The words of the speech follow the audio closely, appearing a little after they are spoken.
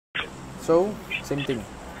So, same thing.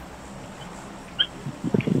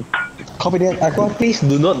 Copy that. Aqua, please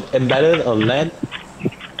do not abandon on land.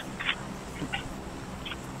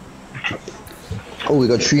 Oh, we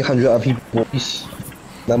got 300 RP boys.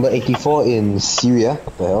 Number 84 in Syria.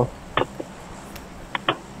 What the hell?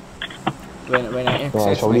 When I No, it's access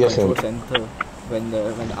my probably just control a... center, when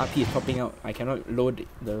the RP is popping out, I cannot load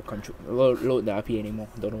the load the RP anymore.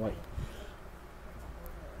 Don't know why.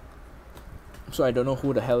 So I don't know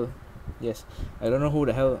who the hell. Yes, I don't know who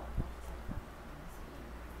the hell.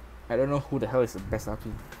 I don't know who the hell is the best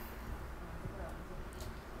RP.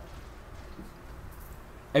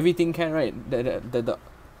 Everything can, right? The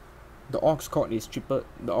aux cord is triple.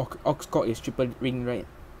 The aux cord is triple ring, right?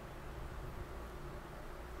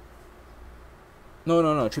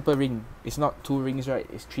 No, triple ring. It's not 2 rings, right?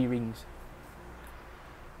 It's 3 rings.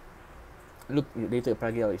 Look later,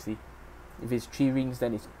 plug it out. You see, if it's 3 rings,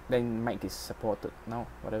 then mic is supported. Now,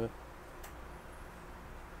 whatever.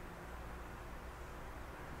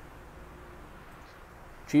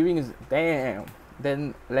 Three rings, damn.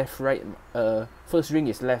 Then left, right. First ring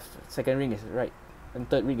is left. Second ring is right, and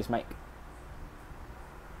third ring is mic.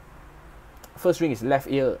 First ring is left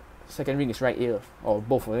ear. Second ring is right ear, or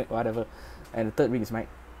both of it, whatever. And the third ring is mic.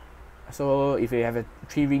 So if you have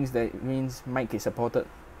 3 rings, that means mic is supported.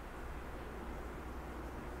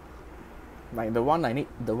 Like the one I need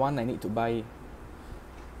to buy.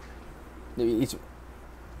 It's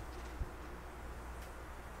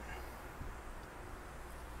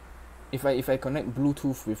if I connect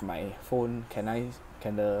Bluetooth with my phone, can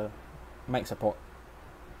the mic support?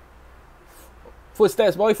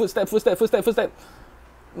 Footsteps, boy, footstep.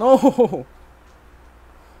 No.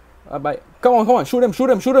 Bye. Come on, shoot him.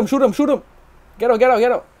 Get out.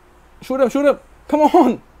 Shoot him. Come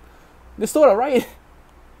on. They stole a right.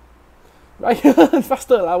 Right,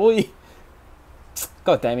 faster lah, boy.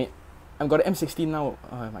 God damn it. I've got an M16 now.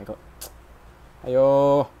 Oh my god.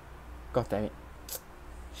 Ayo. God damn it.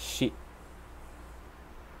 Shit.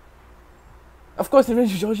 Of course, the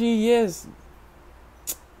range Georgie, yes.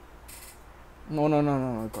 No.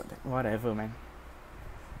 God damn. Whatever, man.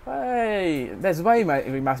 Hey, that's why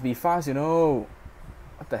we must be fast, you know.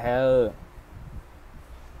 What the hell?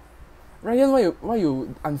 Ryan, why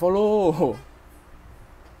you unfollow?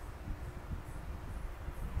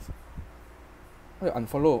 Why you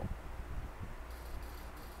unfollow?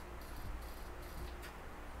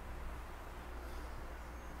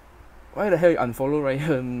 Why the hell you unfollow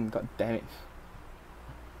Ryan? God damn it.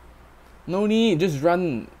 No need, just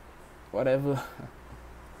run. Whatever.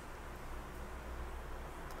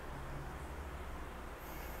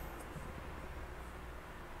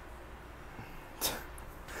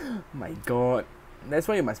 My god. That's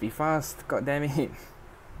why you must be fast. God damn it.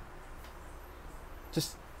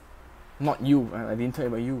 Just not you. I didn't tell you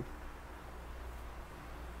about you.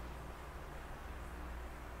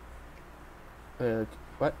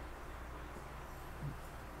 What?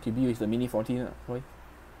 QBU is the Mini 14, boy.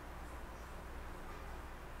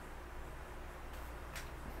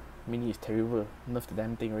 Mini is terrible. Nerf the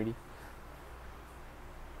damn thing already.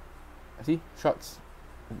 See? Shots.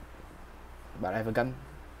 But I have a gun.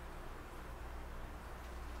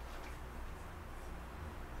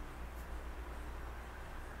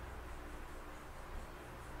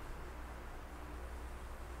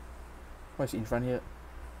 What's in front here?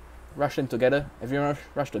 Rush them together. Everyone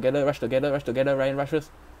rush together. Ryan rushes.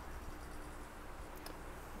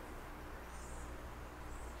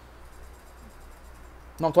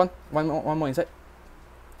 Knocked one. One more inside.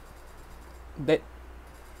 Dead.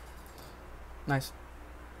 Nice.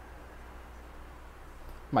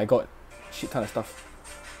 My god. Shit ton of stuff.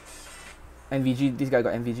 NVG. This guy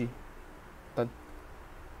got NVG. Done.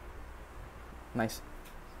 Nice.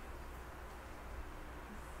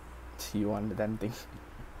 T1, the damn thing.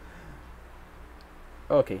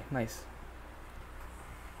 Okay, nice.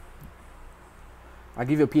 I'll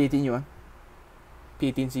give you a P18, you want?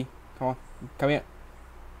 P18C. Come on. Come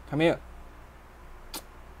here.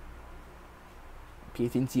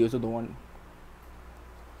 P18C also don't want.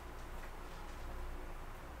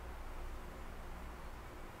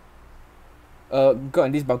 Go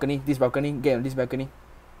on this balcony. Get on this balcony.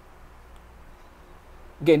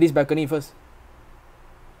 Get in this balcony first.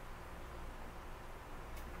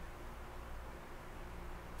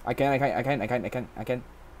 I can.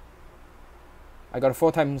 I got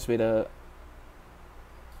 4 times with a.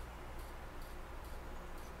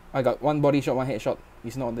 I got 1 body shot, 1 headshot.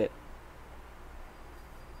 He's not dead.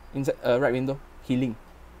 Inside, right window, healing.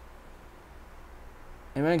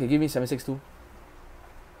 Anyone can give me 762?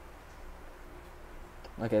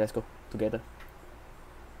 Okay, let's go together.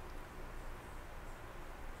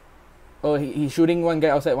 Oh, he's shooting one guy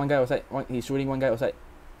outside. He's shooting one guy outside.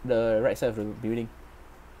 The right side of the building.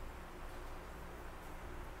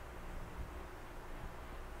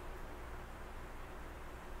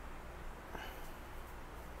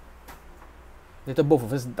 Later both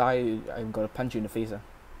of us die, I'm gonna punch you in the face.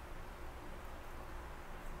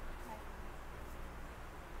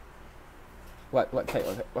 What type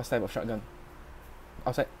of shotgun?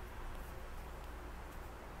 Outside.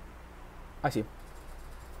 I see him.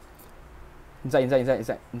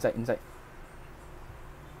 Inside.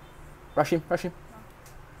 Rush him.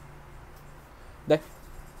 There.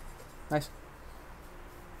 Nice.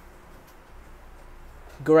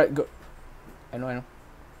 Go right, go. I know.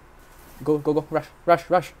 Go.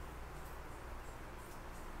 Rush.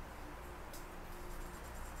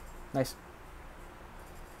 Nice.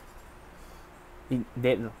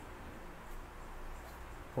 Dead rồi.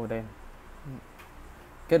 Oh damn.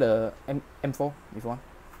 Get the M4 if you want.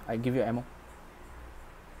 I give you ammo.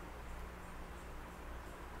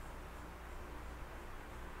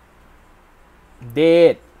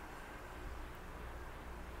 Dead.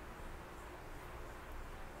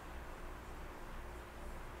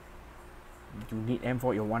 You need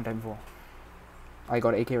M4, you want M4. I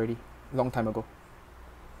got AK already. Long time ago.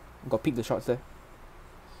 Got pick the shots there.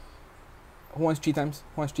 Who wants 3 times?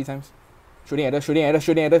 Shooting at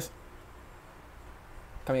us.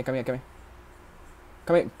 Come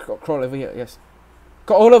here. Crawl over here, yes.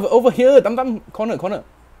 Crawl over here. Dum. Corner.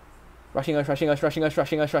 Rushing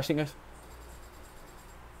us.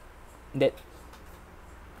 Dead.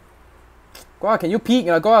 Go on, can you peek?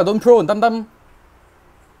 Go on, don't throw. Dum.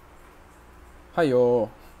 Hiyo.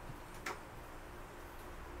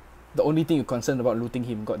 The only thing you're concerned about looting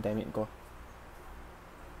him. God damn it, go.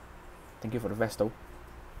 Thank you for the vest though.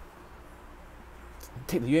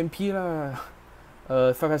 Take the UMP lah.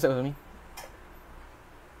 556 on me.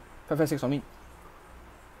 556 on me.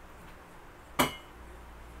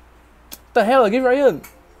 The hell, give Ryan.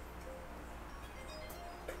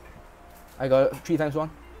 I got 3 times 1.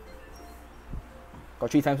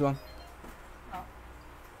 Got 3 times 1.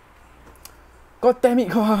 God damn it,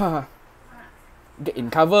 God. Get in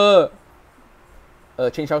cover.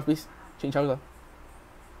 Change house, please. Change house.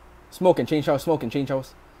 Smoke and change house.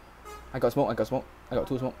 I got smoke. I got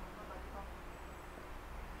 2 smoke.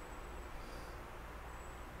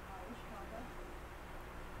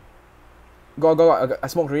 Go. I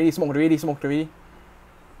smoked already. Smoked already.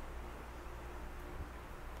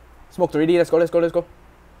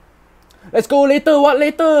 Let's go later. What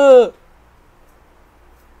later?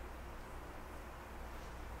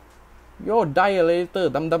 Yo, die later,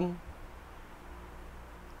 dum. Don't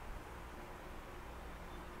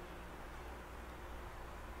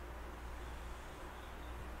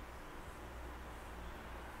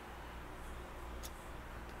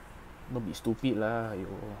be stupid lah, yo.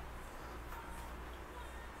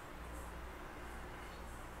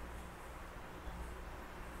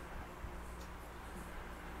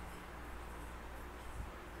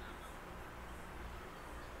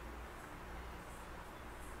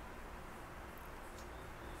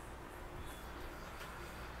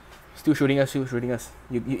 Still shooting us.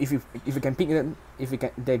 If you can pick them,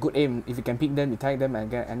 they're good aim. If you can pick them, you tag them, and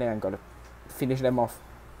then I gotta finish them off.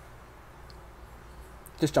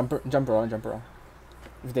 Just jump around.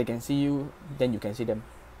 If they can see you, then you can see them.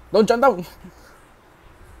 Don't jump down.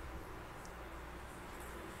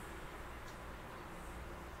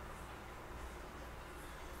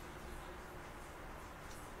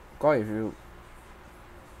 Go if you.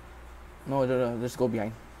 No, just go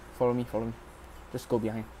behind. Follow me. Just go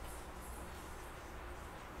behind.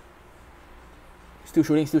 Still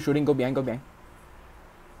shooting. Go behind.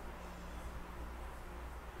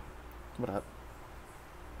 What up?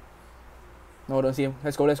 No, don't see him.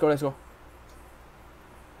 Let's go.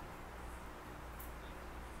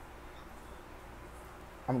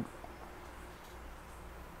 I'm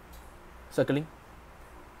circling.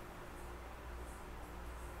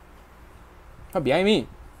 Oh, behind me.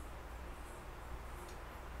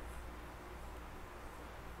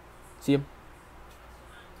 See him.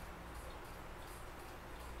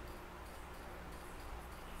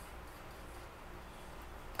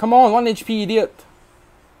 Come on, 1 HP, idiot.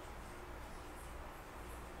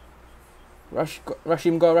 Rush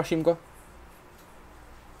him, go.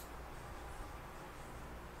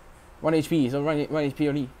 1 HP, so 1 HP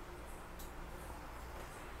only.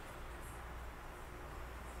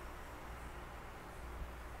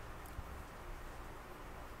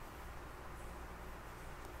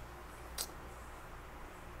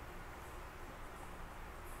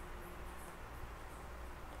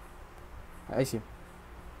 I see him.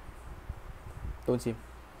 Don't see him.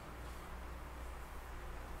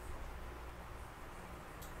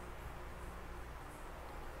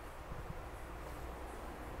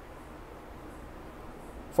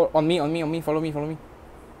 On me, follow me.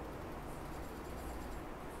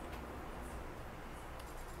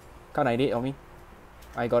 Car 98 on me.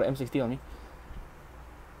 I got an M60 on me.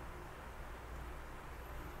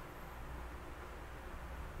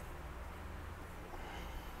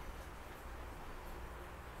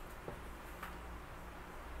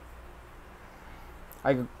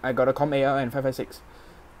 I got a Com AR and 556.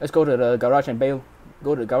 Let's go to the garage and bail.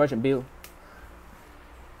 Go to the garage and bail.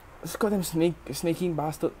 Let's got them snaking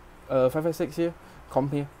bastard. 556 here. Com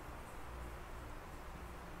here.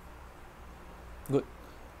 Good.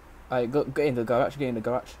 Alright, get in the garage. Get in the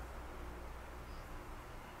garage.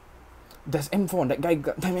 There's M4 on that guy.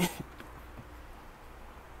 God damn it.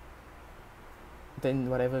 Then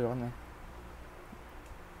whatever you want, man.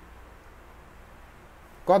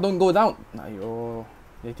 God, don't go down. Aiyo.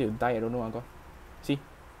 Later you die, I don't know, God. See?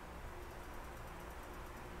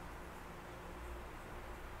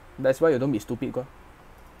 That's why you don't be stupid, God.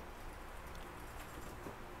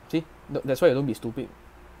 See? That's why you don't be stupid.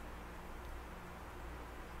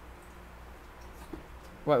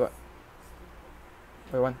 What?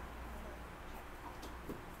 Wait, one.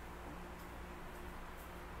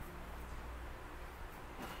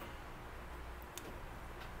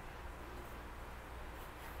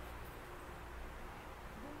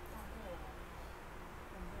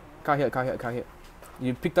 Car here.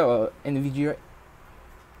 You picked up a NVG, right?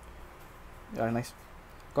 Yeah, nice.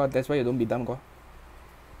 God, that's why you don't be dumb, God.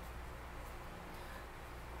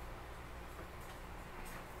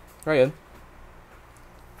 Ryan.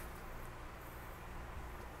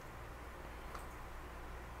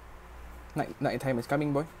 Night time is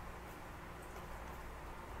coming, boy.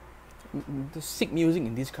 The sick music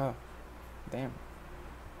in this car. Damn.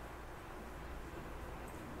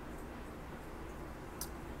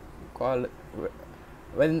 God,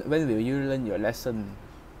 when will you learn your lesson?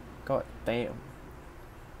 God damn.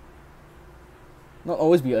 Not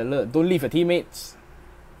always be alert. Don't leave your teammates.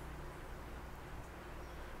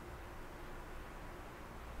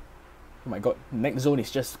 Oh my god, next zone is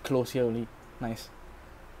just close here only. Nice.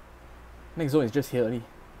 Next zone is just here only.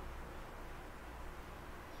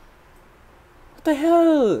 What the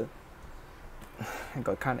hell? I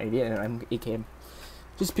got Khan 88 and I'm AKM.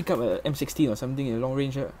 Just pick up a M16 or something in long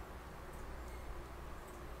range.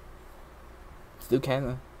 Still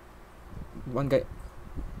can. One guy.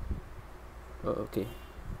 Oh, okay.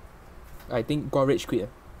 I think got rage quit.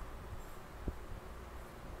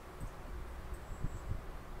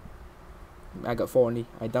 I got 4 only.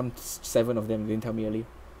 I dumped 7 of them. Didn't tell me earlier.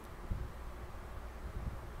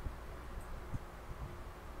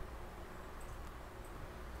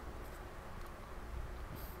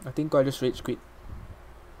 I think I just rage quit.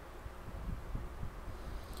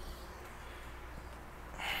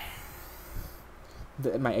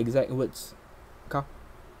 My exact words. Car.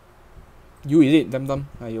 You is it? Dum.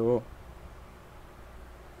 Aiyo.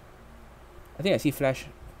 I think I see flash.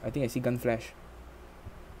 I think I see gun flash.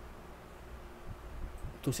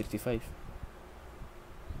 265.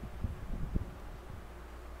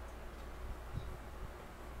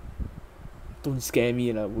 Don't scare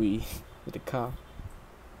me lah, with the car.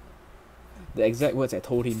 The exact words I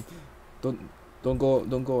told him. Don't go.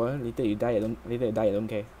 Later you die. I don't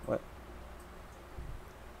care. What?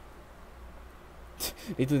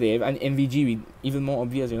 Later they have an NVG with even more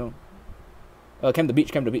obvious, you know. Camp the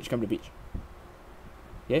beach.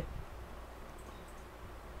 Yeah.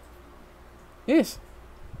 Yes.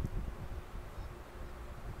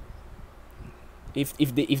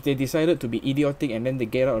 If they decided to be idiotic and then they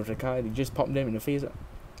get out of the car, they just pop them in the face.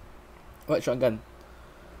 What shotgun?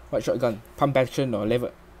 Pump action or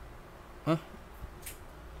lever? Huh?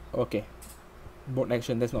 Okay. Bolt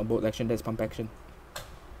action. That's not bolt action. That's pump action.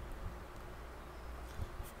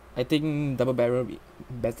 I think double barrel be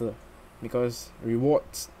better because it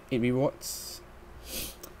rewards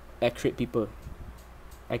accurate people,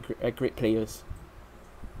 accurate players.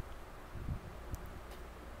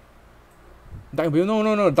 Dark build?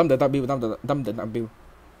 No. Dump the dark build.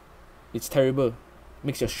 It's terrible.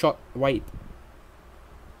 Makes your shot wide.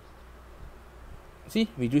 See,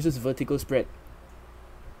 reduces vertical spread,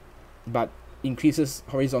 but increases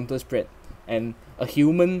horizontal spread. And a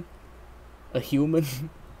human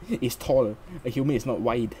is tall. A human is not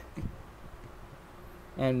wide.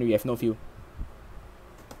 And we have no fuel.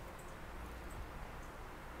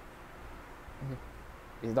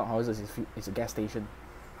 It's not houses. It's a gas station.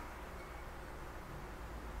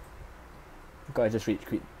 God, I just rage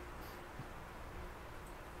quit.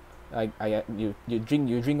 You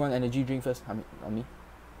drink one energy drink first. On me.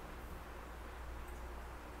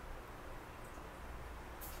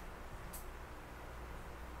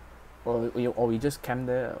 Or or we just camp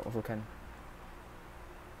there also can.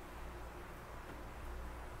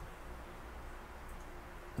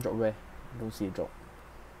 Drop where? Don't see a drop.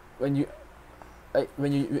 When you,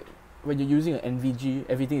 when you're using an NVG,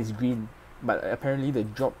 everything is green, but apparently the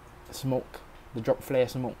drop smoke, the drop flare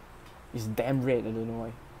smoke, is damn red. I don't know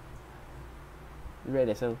why. Red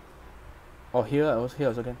as hell. Oh, here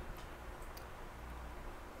also can.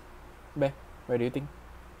 Where do you think?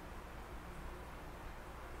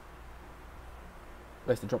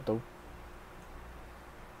 Where's the drop though?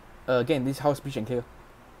 Again, this house breach and clear.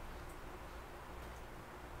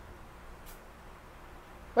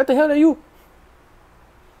 What the hell are you?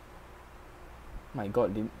 My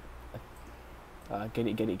god, get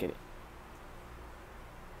it.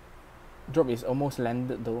 Drop is almost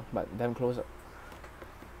landed though, but damn close up.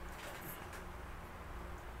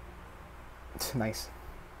 It's nice.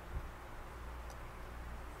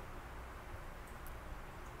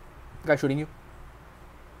 Guy shooting you.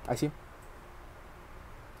 I see him.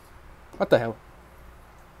 What the hell?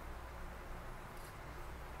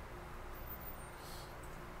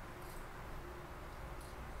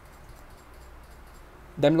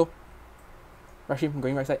 Damn low. Rush him,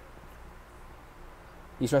 going right side.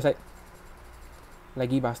 He's right side.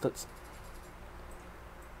 Laggy bastards.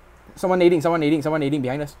 Someone nading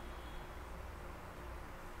behind us.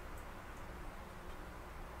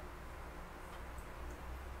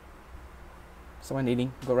 Someone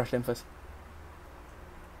nading, go rush them first.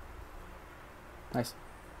 Nice.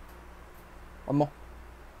 One more.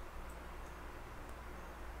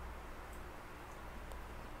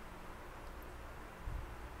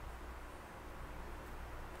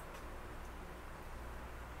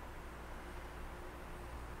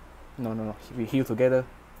 No. We heal together.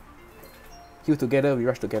 We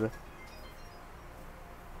rush together.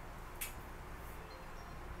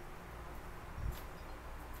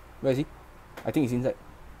 Where is he? I think he's inside.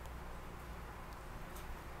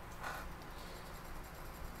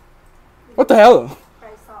 What the hell?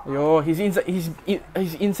 Yo, he's inside.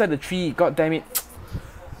 He's inside the tree. God damn it!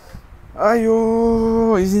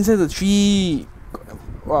 Ayo, he's inside the tree.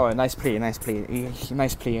 Wow, nice play. Nice play,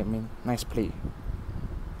 man. Nice play.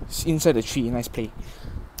 He's inside the tree. Nice play.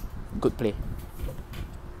 Good play.